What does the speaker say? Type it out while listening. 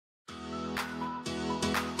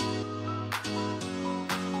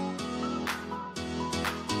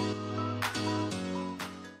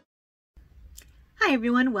Hi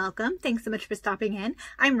everyone, welcome. Thanks so much for stopping in.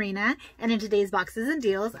 I'm Rena, and in today's Boxes and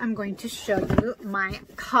Deals, I'm going to show you my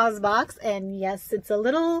Causebox, and yes, it's a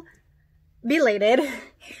little belated.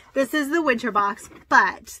 This is the winter box,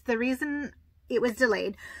 but the reason it was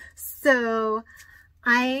delayed, so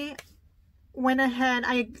I went ahead,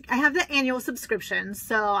 I have the annual subscription,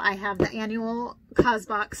 so I have the annual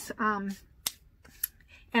Causebox, and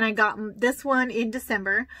I got this one in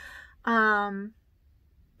December,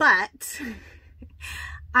 but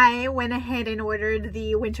I went ahead and ordered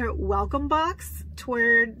the winter welcome box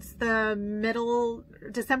towards the middle,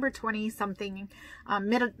 December 20 something,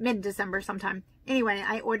 mid-December sometime. Anyway,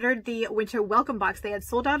 I ordered the winter welcome box. They had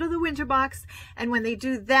sold out of the winter box, and when they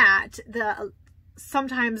do that,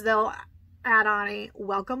 sometimes they'll add on a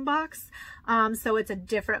welcome box. So it's a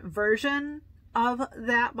different version of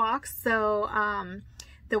that box. So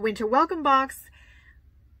the winter welcome box,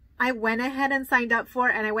 I went ahead and signed up for,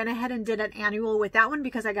 and I went ahead and did an annual with that one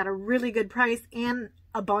because I got a really good price and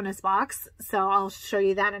a bonus box. So I'll show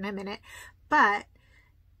you that in a minute.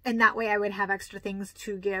 And that way I would have extra things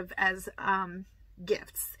to give as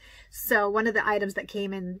gifts. So one of the items that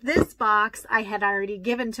came in this box, I had already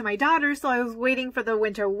given to my daughter. So I was waiting for the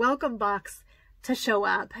winter welcome box to show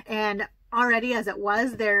up. And already as it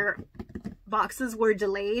was, their boxes were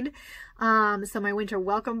delayed. So my winter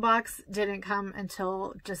welcome box didn't come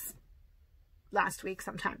until just last week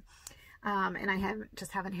sometime. And I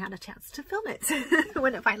haven't had a chance to film it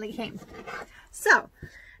when it finally came. So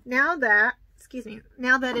now that,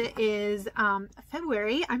 now that it is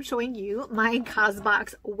February, I'm showing you my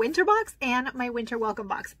Causebox winter box and my winter welcome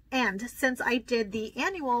box. And since I did the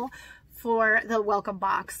annual for the welcome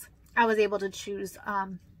box, I was able to choose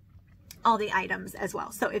all the items as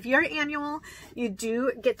well. So if you're annual, you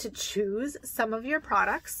do get to choose some of your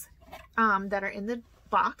products that are in the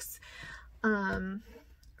box.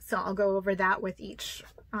 So I'll go over that with each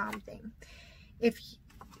thing. If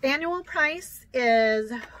annual price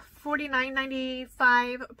is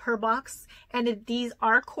 $49.95 per box, and these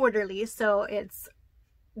are quarterly, so it's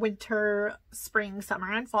winter, spring,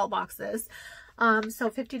 summer, and fall boxes.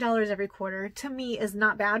 So $50 every quarter to me is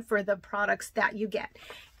not bad for the products that you get.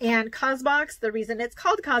 And Causebox, the reason it's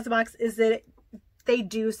called Causebox is that they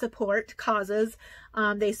do support causes.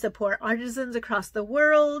 They support artisans across the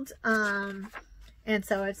world. And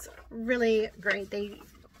so it's really great. They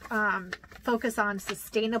focus on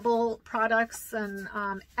sustainable products and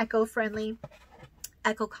eco-friendly,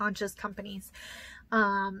 eco-conscious companies.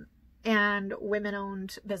 And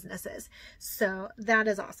women-owned businesses. So that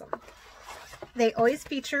is awesome. They always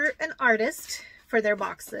feature an artist for their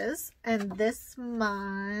boxes, and this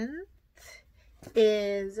month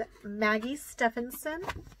is Maggie Stephenson.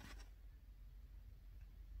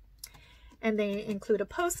 And they include a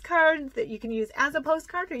postcard that you can use as a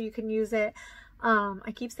postcard, or you can use it.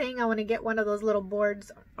 I keep saying I want to get one of those little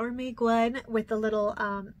boards or make one with the little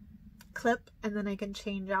clip, and then I can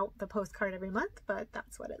change out the postcard every month, but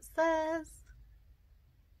that's what it says.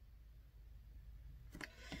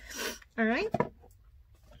 All right.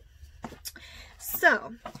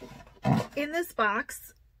 So in this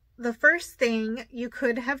box, the first thing you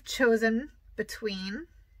could have chosen between,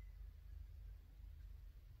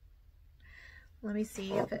 let me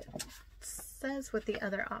see if it says what the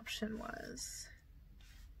other option was.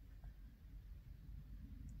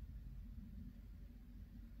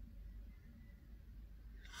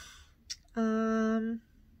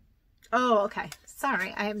 Oh, okay.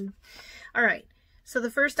 Sorry. All right. So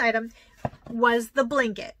the first item was the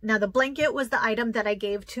blanket. Now the blanket was the item that I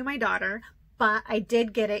gave to my daughter, but I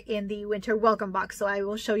did get it in the winter welcome box. So I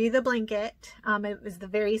will show you the blanket. It was the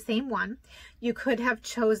very same one. You could have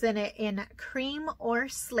chosen it in cream or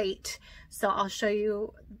slate. So I'll show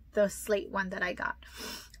you the slate one that I got.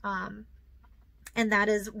 And that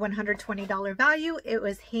is $120 value. It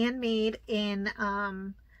was handmade in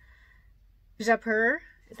Jaipur.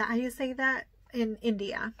 Is that how you say that? In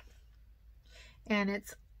India. And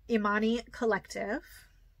it's Imani Collective.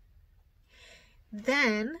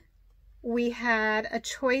 Then we had a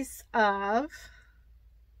choice of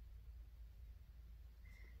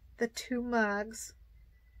the 2 mugs,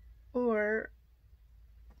 or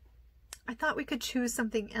I thought we could choose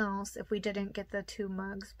something else if we didn't get the 2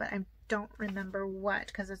 mugs, but I don't remember what,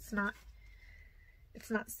 because it's not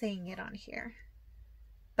saying it on here.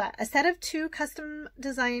 But a set of 2 custom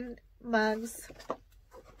designed mugs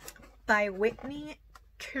by Whitney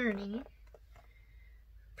Kearney.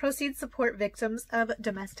 Proceeds support victims of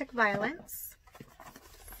domestic violence.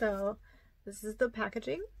 So this is the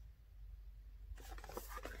packaging.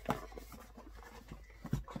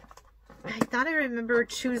 I thought I remember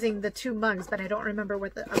choosing the 2 mugs, but I don't remember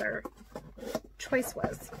what the other choice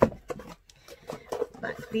was.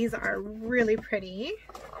 But these are really pretty.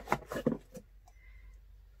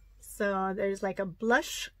 So there's like a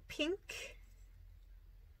blush pink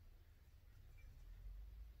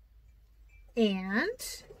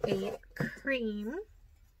and a cream,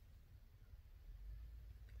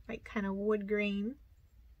 like kind of wood grain.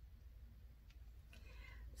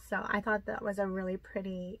 So I thought that was a really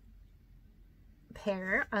pretty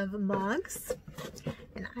pair of mugs,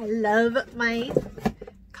 and I love my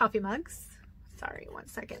coffee mugs. Sorry, one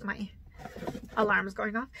second, my alarm's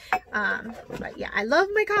going off. But yeah, I love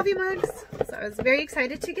my coffee mugs, so I was very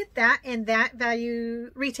excited to get that, and that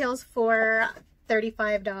value retails for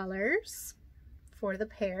 $35 for the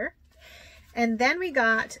pair. And then we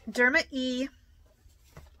got Derma E.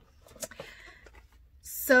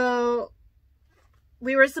 So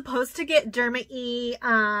we were supposed to get Derma E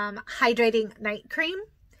hydrating night cream,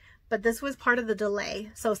 but this was part of the delay.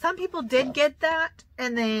 So some people did get that,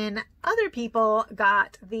 and then other people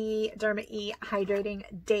got the Derma E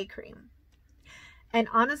hydrating day cream. And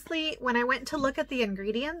honestly, when I went to look at the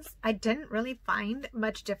ingredients, I didn't really find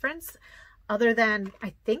much difference, other than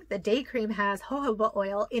I think the day cream has jojoba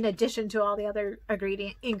oil in addition to all the other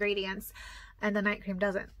ingredients, and the night cream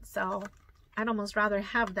doesn't. So I'd almost rather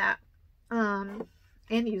have that and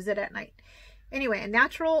use it at night. Anyway, a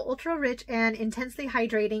natural, ultra rich, and intensely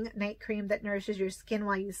hydrating night cream that nourishes your skin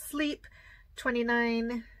while you sleep.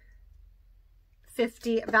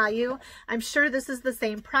 $29.50 value. I'm sure this is the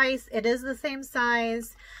same price. It is the same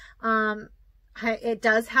size. It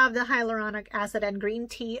does have the hyaluronic acid and green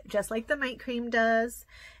tea, just like the night cream does.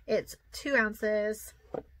 It's 2 ounces,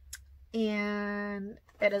 and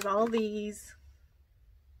it is all these,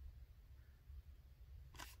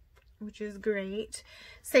 which is great.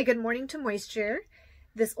 Say good morning to moisture.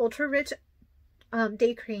 This ultra rich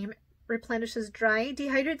day cream replenishes dry,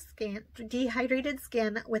 dehydrated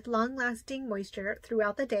skin with long-lasting moisture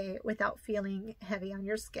throughout the day without feeling heavy on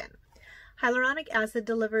your skin. Hyaluronic acid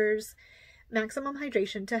delivers maximum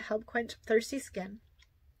hydration to help quench thirsty skin.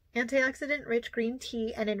 Antioxidant-rich green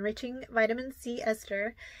tea and enriching vitamin C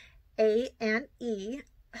ester A and E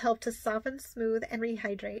help to soften, smooth, and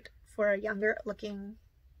rehydrate for a younger-looking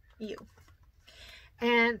you.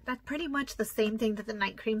 And that's pretty much the same thing that the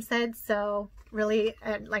night cream said. So really,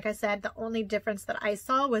 like I said, the only difference that I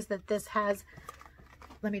saw was that this has,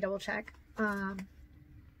 let me double check,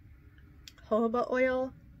 jojoba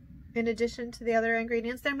oil in addition to the other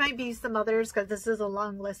ingredients. There might be some others because this is a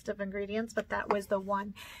long list of ingredients, but that was the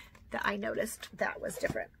one that I noticed that was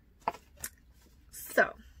different.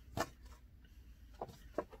 So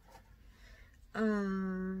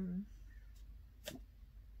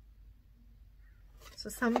so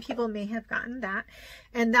some people may have gotten that,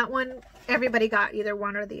 and that one, everybody got either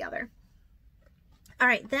one or the other. All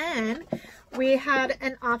right, then we had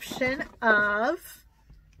an option of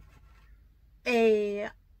a,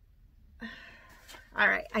 all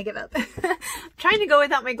right, I give up. I'm trying to go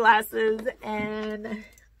without my glasses, and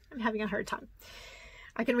I'm having a hard time.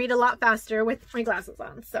 I can read a lot faster with my glasses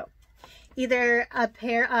on. So either a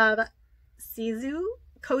pair of Sisu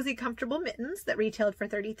Cozy Comfortable Mittens that retailed for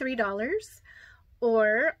 $33,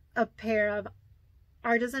 or a pair of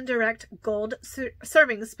Artisan Direct Gold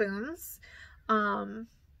serving spoons.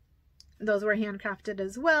 Those were handcrafted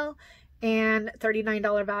as well, and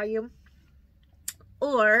 $39 value.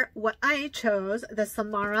 Or what I chose, the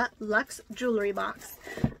Samara Luxe Jewelry Box,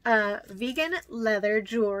 a vegan leather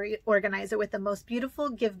jewelry organizer with the most beautiful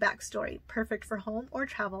give back story, perfect for home or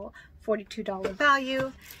travel, $42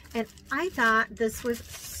 value. And I thought this was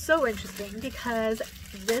so interesting because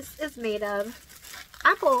this is made of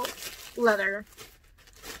apple leather.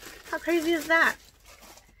 How crazy is that?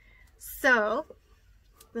 So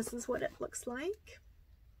this is what it looks like.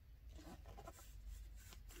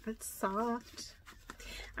 It's soft.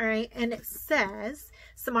 All right, and it says,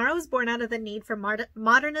 Samara was born out of the need for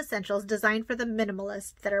modern essentials designed for the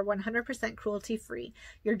minimalist that are 100% cruelty-free.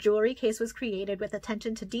 Your jewelry case was created with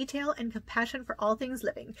attention to detail and compassion for all things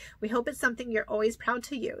living. We hope it's something you're always proud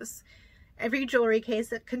to use. Every jewelry case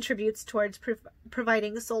that contributes towards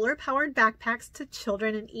providing solar-powered backpacks to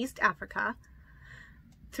children in East Africa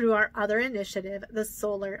through our other initiative, the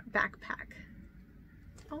Solar Backpack.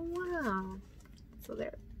 Oh, wow. So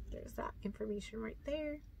there's that information right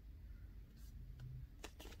there.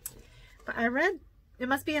 But I read, it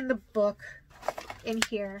must be in the book in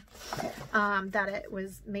here, that it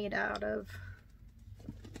was made out of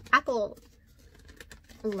apple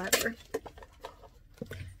leather.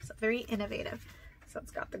 So very innovative. So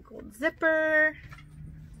it's got the gold zipper,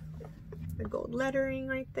 the gold lettering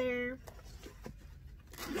right there.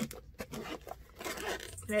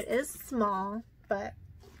 And it is small. but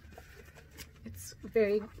it's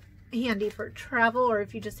very handy for travel or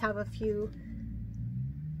if you just have a few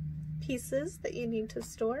pieces that you need to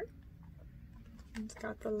store. It's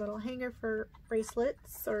got the little hanger for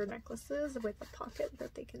bracelets or necklaces with a pocket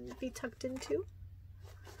that they can be tucked into.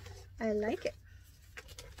 I like it.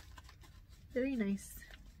 Very nice.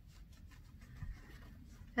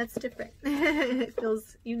 That's different. It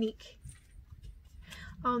feels unique.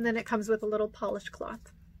 Oh, and then it comes with a little polished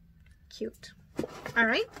cloth. Cute. All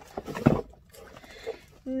right.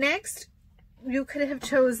 Next, you could have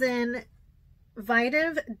chosen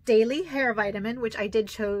Vitive Daily Hair Vitamin, which I did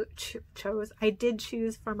I did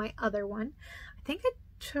choose for my other one. I think I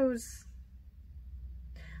chose,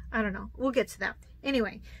 I don't know. We'll get to that.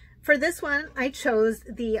 Anyway, for this one, I chose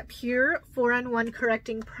the Pure 4-in-1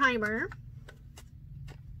 Correcting Primer.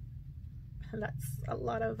 And that's a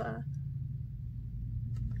lot of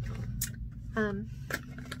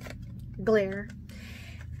glare.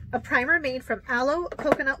 A primer made from aloe,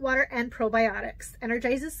 coconut water, and probiotics.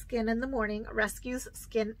 Energizes skin in the morning, rescues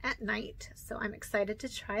skin at night. So I'm excited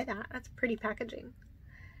to try that. That's pretty packaging.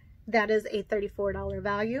 That is a $34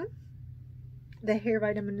 value. The hair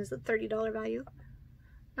vitamin is a $30 value.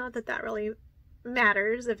 Not that that really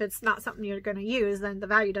matters. If it's not something you're going to use, then the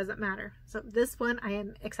value doesn't matter. So this one I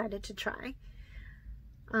am excited to try.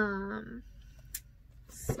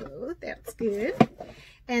 So that's good.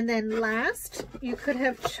 And then last, you could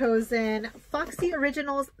have chosen Foxy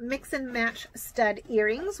Originals Mix and Match Stud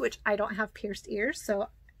Earrings, which I don't have pierced ears, so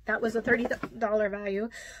that was a $30 value.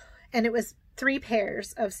 And it was 3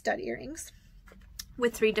 pairs of stud earrings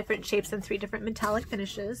with 3 different shapes and 3 different metallic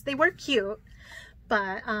finishes. They were cute,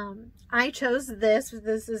 but I chose this.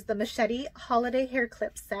 This is the Machete Holiday Hair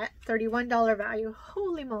Clip Set, $31 value.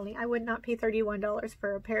 Holy moly, I would not pay $31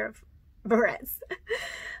 for a pair of barrettes.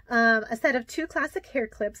 A set of 2 classic hair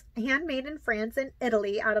clips, handmade in France and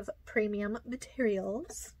Italy out of premium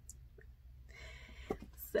materials.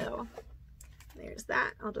 So there's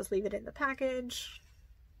that. I'll just leave it in the package.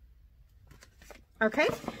 Okay,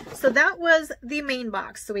 so that was the main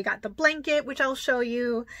box. So we got the blanket, which I'll show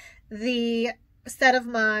you, the set of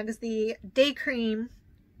mugs, the day cream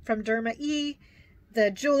from Derma E,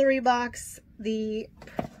 the jewelry box, the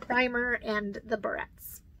primer, and the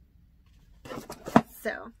barrettes.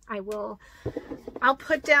 So I'll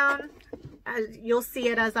put down, you'll see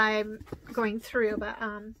it as I'm going through, but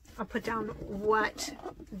I'll put down what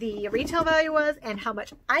the retail value was and how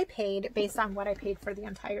much I paid based on what I paid for the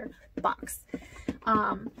entire box.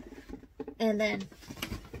 And then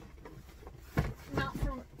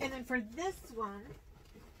for this one,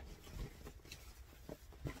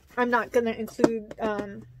 I'm not going to include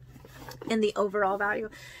in the overall value,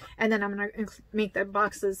 and then I'm going to make the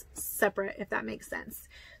boxes separate, if that makes sense.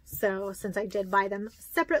 So since I did buy them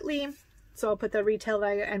separately, so I'll put the retail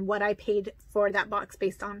value and what I paid for that box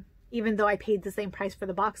based on, even though I paid the same price for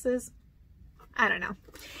the boxes. I don't know.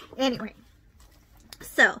 Anyway,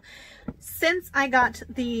 so since I got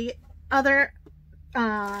the other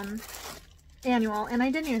annual, and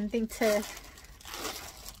I didn't even think to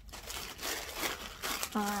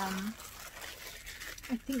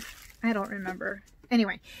I don't remember.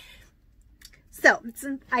 Anyway, so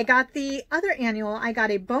since I got the other annual, I got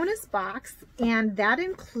a bonus box, and that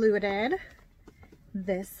included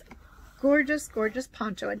this gorgeous, gorgeous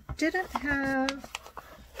poncho. It didn't have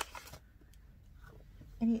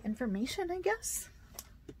any information, I guess,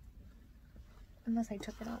 unless I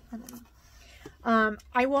took it out. I don't know.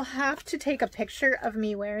 I will have to take a picture of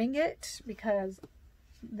me wearing it because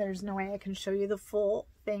there's no way I can show you the full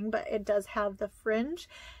thing, but it does have the fringe.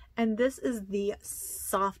 And this is the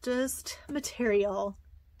softest material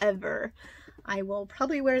ever. I will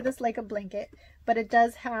probably wear this like a blanket, but it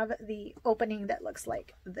does have the opening that looks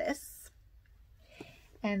like this.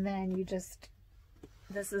 And then you just,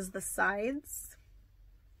 this is the sides.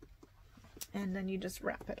 And then you just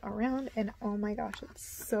wrap it around, and oh my gosh, it's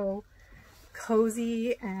so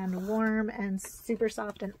cozy and warm and super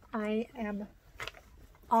soft, and I am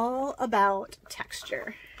all about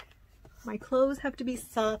texture. My clothes have to be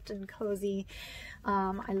soft and cozy.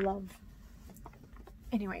 I love,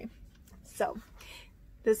 anyway, so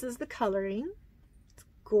this is the coloring. It's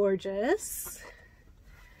gorgeous.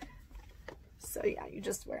 So yeah, you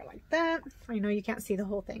just wear it like that. I know you can't see the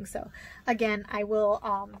whole thing, so again, I will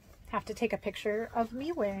have to take a picture of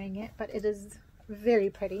me wearing it, but it is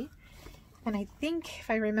very pretty. And I think,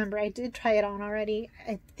 if I remember, I did try it on already.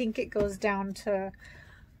 I think it goes down to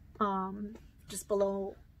just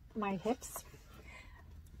below my hips.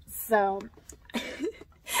 So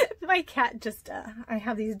my cat just I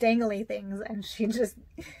have these dangly things, and she just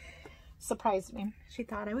surprised me. She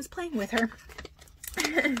thought I was playing with her.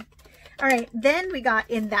 All right, then we got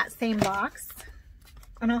in that same box,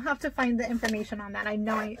 and I'll have to find the information on that. I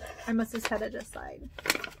know I must have set it aside.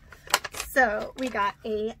 So we got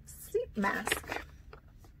a sleep mask,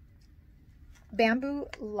 bamboo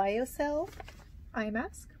lyocell eye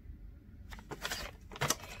mask,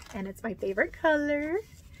 and it's my favorite color.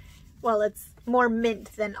 Well, it's more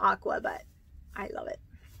mint than aqua, but I love it.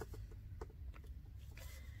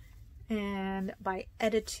 And by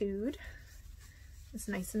Attitude, it's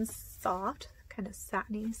nice and soft, kind of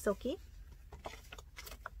satiny, silky.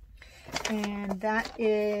 And that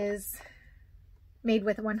is made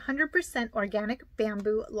with 100% organic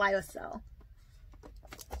bamboo lyocell.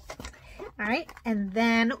 All right, and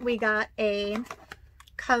then we got a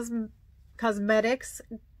Causebox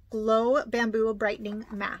Glow Bamboo Brightening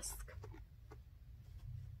Mask.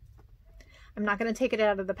 I'm not going to take it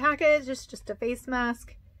out of the package. It's just a face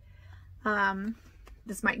mask.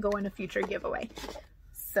 This might go in a future giveaway.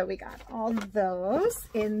 So we got all those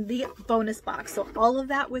in the bonus box. So all of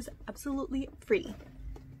that was absolutely free.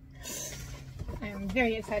 I'm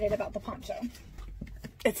very excited about the poncho.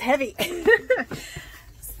 It's heavy.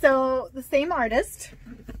 So the same artist,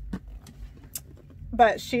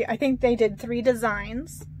 but I think they did 3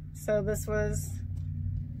 designs. So this was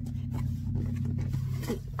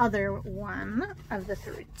the other one of the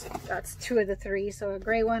 3. That's 2 of the 3. So a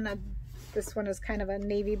gray one, this one is kind of a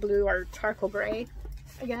navy blue or charcoal gray,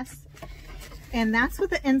 I guess. And that's what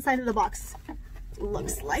the inside of the box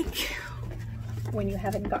looks like when you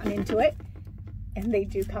haven't gotten into it. And they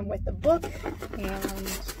do come with the book and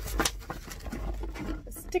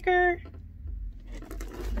the sticker.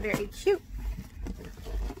 Very cute.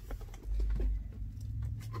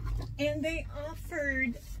 And they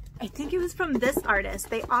offered, I think it was from this artist,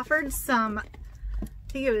 they offered some, I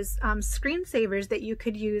think it was screensavers that you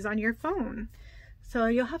could use on your phone. So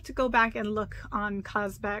you'll have to go back and look on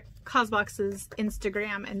Causebox's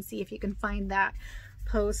Instagram and see if you can find that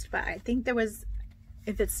post. But I think there was,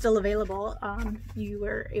 if it's still available, you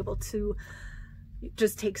were able to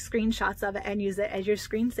just take screenshots of it and use it as your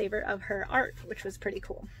screensaver of her art, which was pretty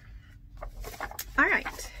cool. All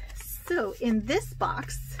right, so in this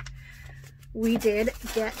box, we did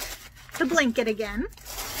get the blanket again.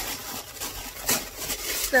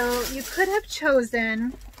 So you could have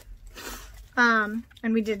chosen, and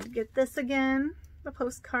we did get this again, the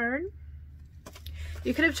postcard.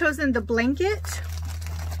 You could have chosen the blanket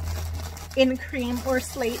in cream or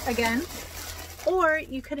slate again, or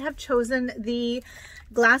you could have chosen the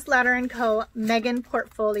Glass Ladder & Co. Megan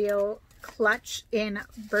Portfolio clutch in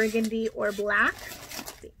burgundy or black.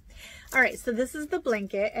 All right, so this is the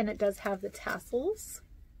blanket, and it does have the tassels.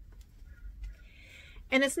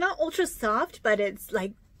 And it's not ultra soft, but it's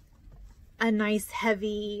like a nice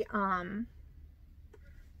heavy,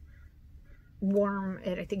 warm.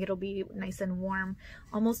 I think it'll be nice and warm,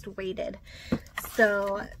 almost weighted.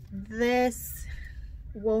 So this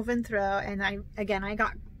woven throw, and I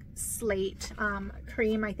got slate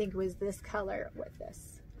cream. I think was this color with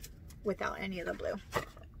this, without any of the blue.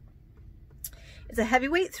 It's a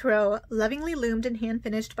heavyweight throw, lovingly loomed and hand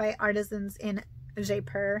finished by artisans in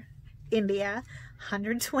Jaipur, India.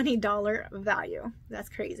 $120 value. That's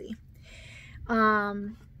crazy.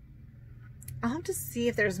 I'll have to see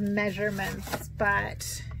if there's measurements,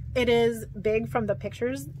 but it is big from the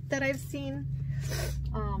pictures that I've seen.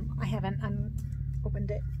 I haven't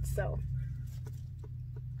opened it, so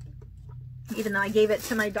even though I gave it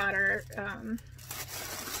to my daughter,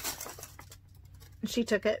 she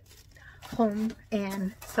took it home,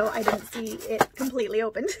 and so I didn't see it completely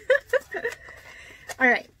opened. All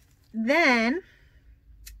right, then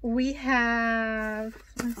we have,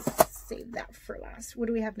 let's save that for last. What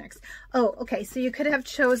do we have next? Oh, okay, so you could have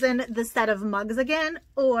chosen the set of mugs again,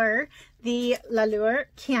 or the L'Allure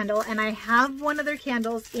candle, and I have one of their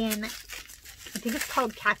candles in, I think it's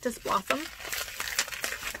called Cactus Blossom,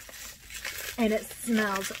 and it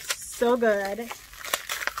smells so good.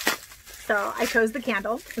 So I chose the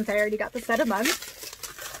candle since I already got the set of mugs.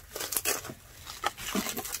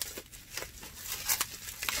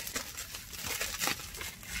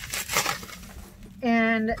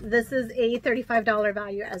 And this is a $35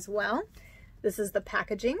 value as well. This is the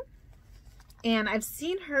packaging. And I've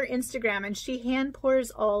seen her Instagram, and she hand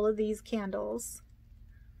pours all of these candles.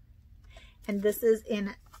 And this is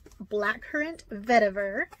in blackcurrant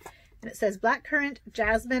vetiver. And it says blackcurrant,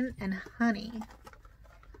 jasmine, and honey.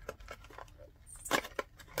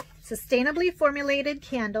 Sustainably formulated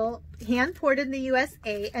candle, hand poured in the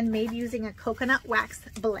USA and made using a coconut wax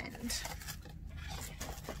blend.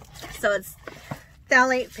 So it's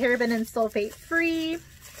phthalate, paraben, and sulfate free.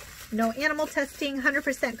 No animal testing,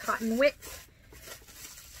 100% cotton wick.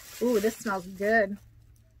 Ooh, this smells good.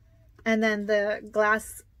 And then the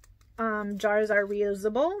glass jars are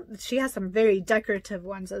reusable. She has some very decorative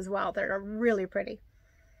ones as well that are really pretty.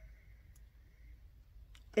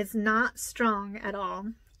 It's not strong at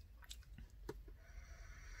all,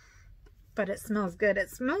 but it smells good. It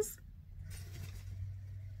smells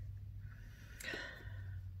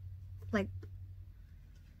like,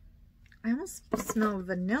 I almost smell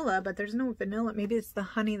vanilla, but there's no vanilla. Maybe it's the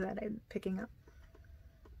honey that I'm picking up.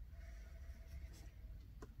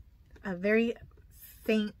 A very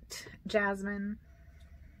faint jasmine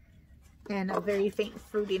and a very faint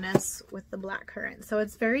fruitiness with the black currant. So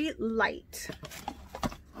it's very light.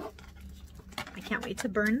 I can't wait to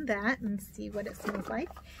burn that and see what it smells like.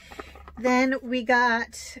 Then we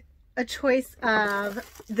got a choice of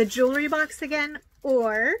the jewelry box again,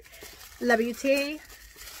 or La Beauté.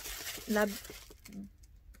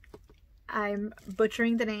 I'm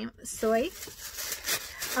butchering the name. Soy.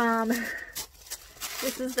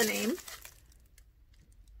 This is the name.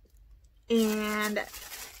 And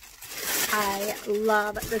I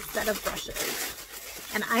love this set of brushes.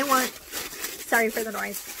 And I want, sorry for the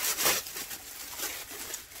noise.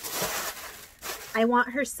 I want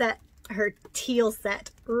her teal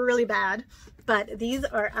set really bad, but these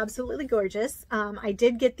are absolutely gorgeous. I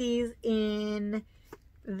did get these in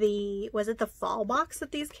the, was it the fall box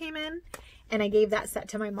that these came in? And I gave that set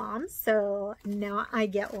to my mom, so now I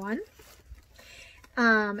get one.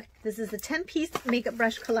 This is the 10-piece makeup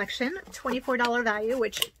brush collection, $24 value,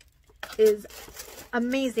 which is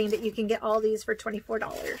amazing that you can get all these for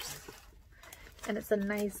 $24. And it's a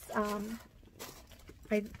nice,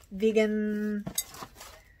 vegan,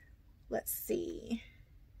 let's see.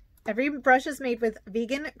 Every brush is made with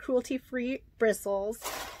vegan, cruelty-free bristles,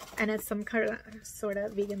 and it's some kind of sort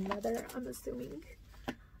of vegan leather, I'm assuming.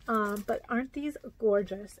 But aren't these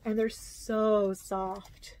gorgeous? And they're so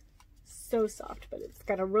soft. So soft, but it's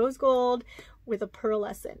got a rose gold with a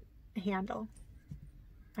pearlescent handle.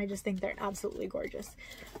 I just think they're absolutely gorgeous.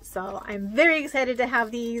 So I'm very excited to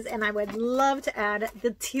have these, and I would love to add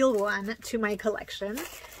the teal one to my collection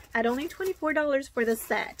at only $24 for the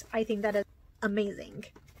set. I think that is amazing.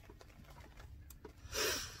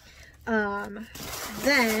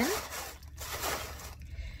 Then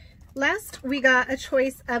last we got a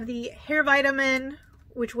choice of the hair vitamin,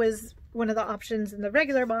 which was one of the options in the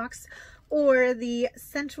regular box, or the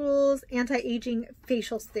Sensuals Anti-Aging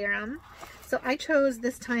Facial Serum. So I chose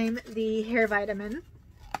this time the hair vitamin.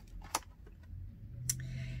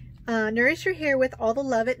 Nourish your hair with all the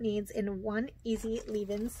love it needs in one easy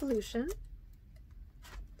leave-in solution.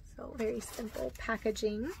 So very simple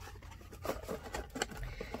packaging.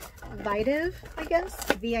 Vitiv, I guess,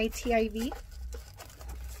 V-I-T-I-V.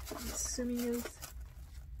 I'm assuming is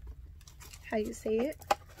how you say it.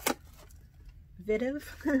 Vitiv?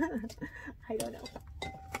 I don't know.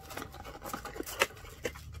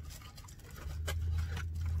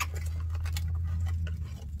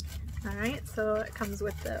 Alright, so it comes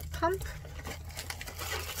with the pump.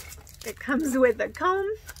 It comes with the comb.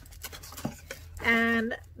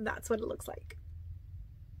 And that's what it looks like.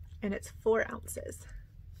 And it's 4 ounces.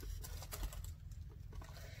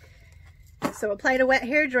 So apply to wet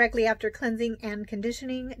hair directly after cleansing and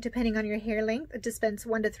conditioning. Depending on your hair length, dispense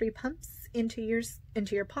 1 to 3 pumps into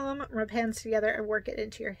your palm. Rub hands together and work it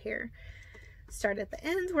into your hair. Start at the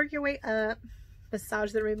ends, work your way up,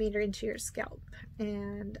 massage the remainder into your scalp,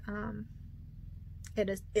 and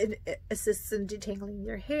it assists in detangling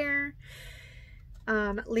your hair.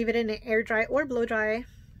 Leave it in an air dry or blow dry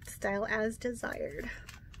style as desired.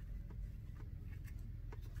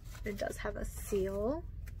 It does have a seal.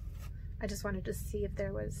 I just wanted to see if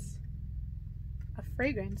there was a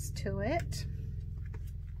fragrance to it.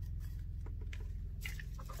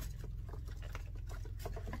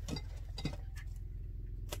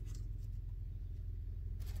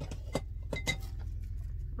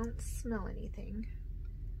 I don't smell anything.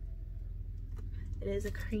 It is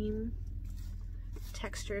a cream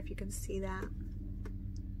texture, if you can see that.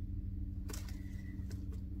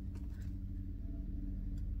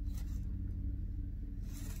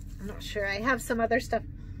 I'm not sure. I have some other stuff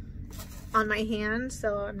on my hand,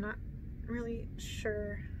 so I'm not really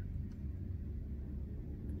sure.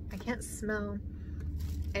 I can't smell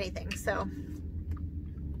anything, so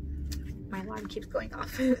my alarm keeps going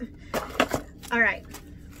off. All right.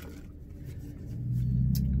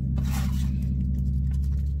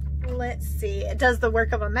 Let's see. It does the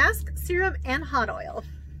work of a mask, serum, and hot oil.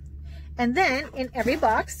 And then in every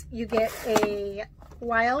box, you get a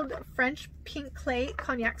wild French pink clay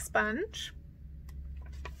cognac sponge.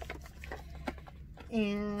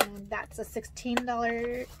 And that's a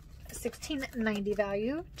 $16 $16.90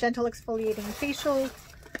 value. Gentle exfoliating facial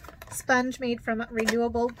sponge made from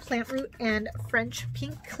renewable plant root and French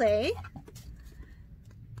pink clay.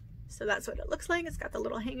 So that's what it looks like. It's got the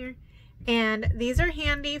little hanger. And these are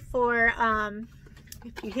handy for,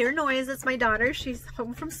 if you hear noise, it's my daughter. She's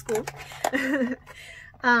home from school.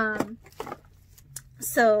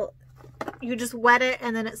 So you just wet it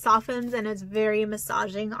and then it softens and it's very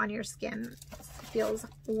massaging on your skin. It feels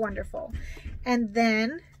wonderful. And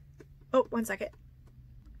then, oh, one second.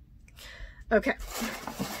 Okay,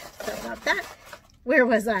 sorry about that. Where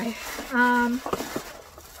was I?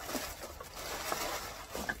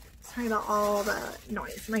 Sorry about all the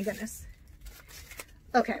noise, my goodness.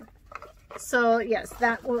 Okay, so yes,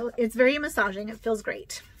 it's very massaging. It feels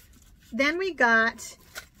great. Then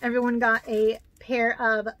everyone got a pair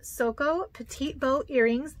of Soko petite bow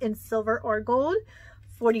earrings in silver or gold,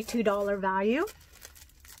 $42 value.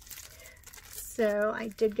 So I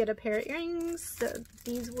did get a pair of earrings. So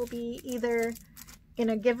these will be either in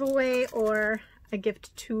a giveaway or a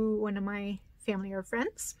gift to one of my family or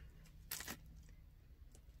friends.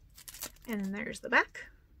 And then there's the back.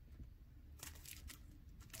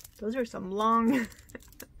 Those are some long,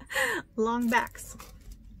 long backs.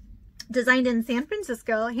 Designed in San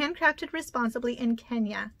Francisco, handcrafted responsibly in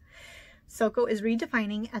Kenya. Soko is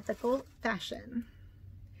redefining ethical fashion.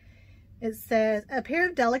 It says, a pair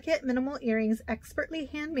of delicate minimal earrings expertly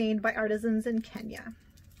handmade by artisans in Kenya.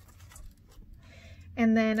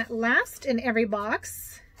 And then last in every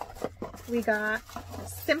box, we got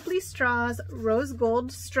Simply Straws Rose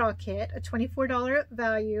Gold Straw Kit, a $24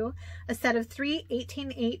 value, a set of 3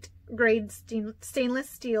 18/8 grade stainless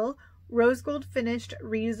steel rose gold finished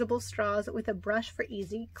reusable straws with a brush for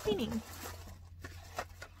easy cleaning.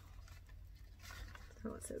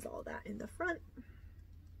 So it says all that in the front.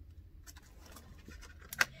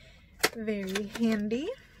 Very handy.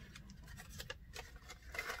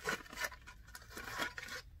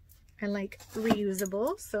 I like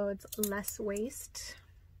reusable, so it's less waste.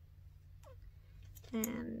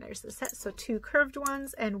 And there's the set, so 2 curved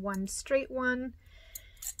ones and 1 straight one.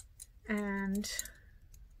 And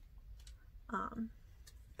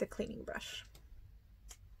the cleaning brush.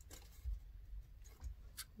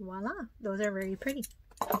 Voila, those are very pretty.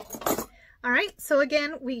 All right, so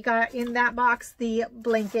again, we got in that box the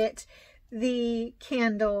blanket, the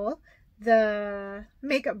candle, the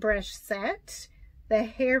makeup brush set, the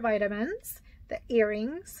hair vitamins, the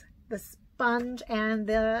earrings, the sponge, and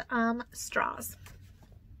the straws.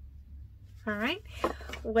 All right,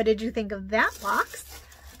 what did you think of that box?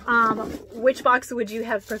 Which box would you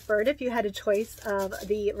have preferred if you had a choice of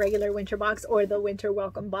the regular winter box or the winter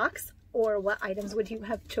welcome box? Or what items would you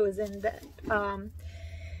have chosen that,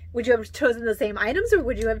 would you have chosen the same items or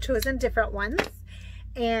would you have chosen different ones?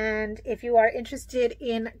 And if you are interested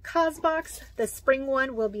in Causebox, the spring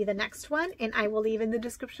one will be the next one. And I will leave in the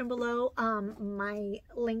description below my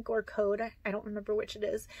link or code. I don't remember which it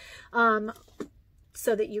is.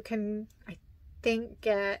 So that you can, I think,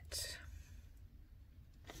 get...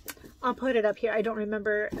 I'll put it up here. I don't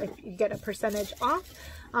remember if you get a percentage off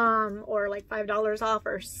or like $5 off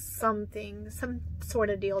or something, some sort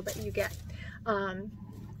of deal that you get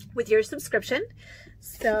with your subscription.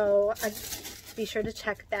 So be sure to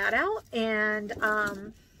check that out. And I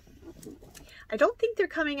don't think they're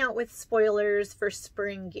coming out with spoilers for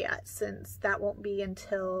spring yet, since that won't be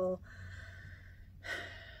until,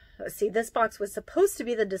 let's see, this box was supposed to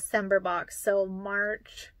be the December box. So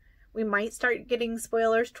March, we might start getting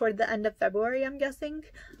spoilers toward the end of February, I'm guessing.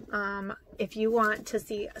 If you want to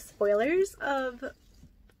see spoilers of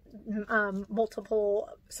multiple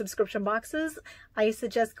subscription boxes, I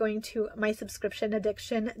suggest going to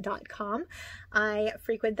mysubscriptionaddiction.com. I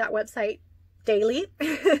frequent that website daily.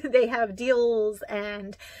 They have deals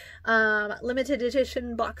and limited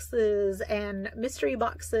edition boxes and mystery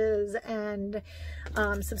boxes and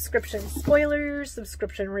subscription spoilers,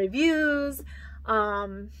 subscription reviews,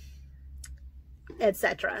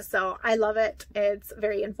 etc. So I love it. It's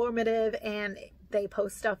very informative, and they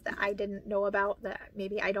post stuff that I didn't know about that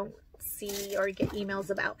maybe I don't see or get emails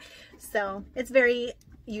about. So it's very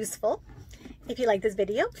useful. If you like this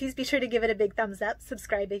video, please be sure to give it a big thumbs up,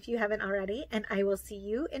 subscribe if you haven't already, and I will see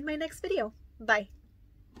you in my next video. Bye.